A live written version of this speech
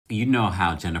You know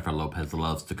how Jennifer Lopez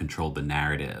loves to control the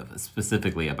narrative,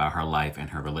 specifically about her life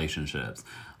and her relationships.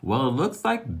 Well, it looks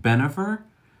like bennifer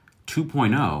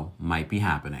 2.0 might be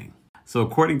happening. So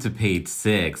according to page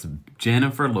 6,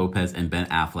 Jennifer Lopez and Ben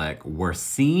Affleck were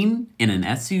seen in an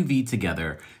SUV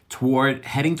together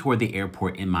heading toward the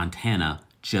airport in Montana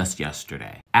just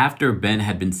yesterday. After Ben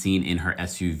had been seen in her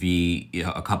SUV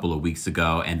a couple of weeks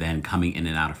ago and then coming in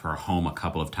and out of her home a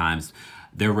couple of times,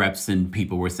 their reps and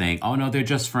people were saying, oh no, they're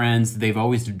just friends. They've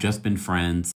always just been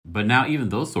friends. But now even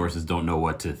those sources don't know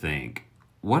what to think.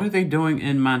 What are they doing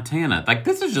in Montana? Like,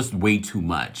 this is just way too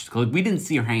much. Because we didn't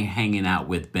see her hanging out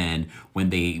with Ben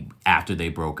after they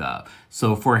broke up.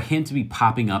 So for him to be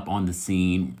popping up on the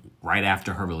scene right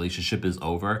after her relationship is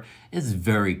over is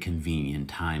very convenient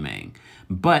timing.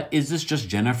 But is this just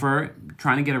Jennifer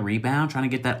trying to get a rebound, trying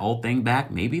to get that old thing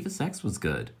back? Maybe the sex was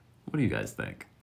good. What do you guys think?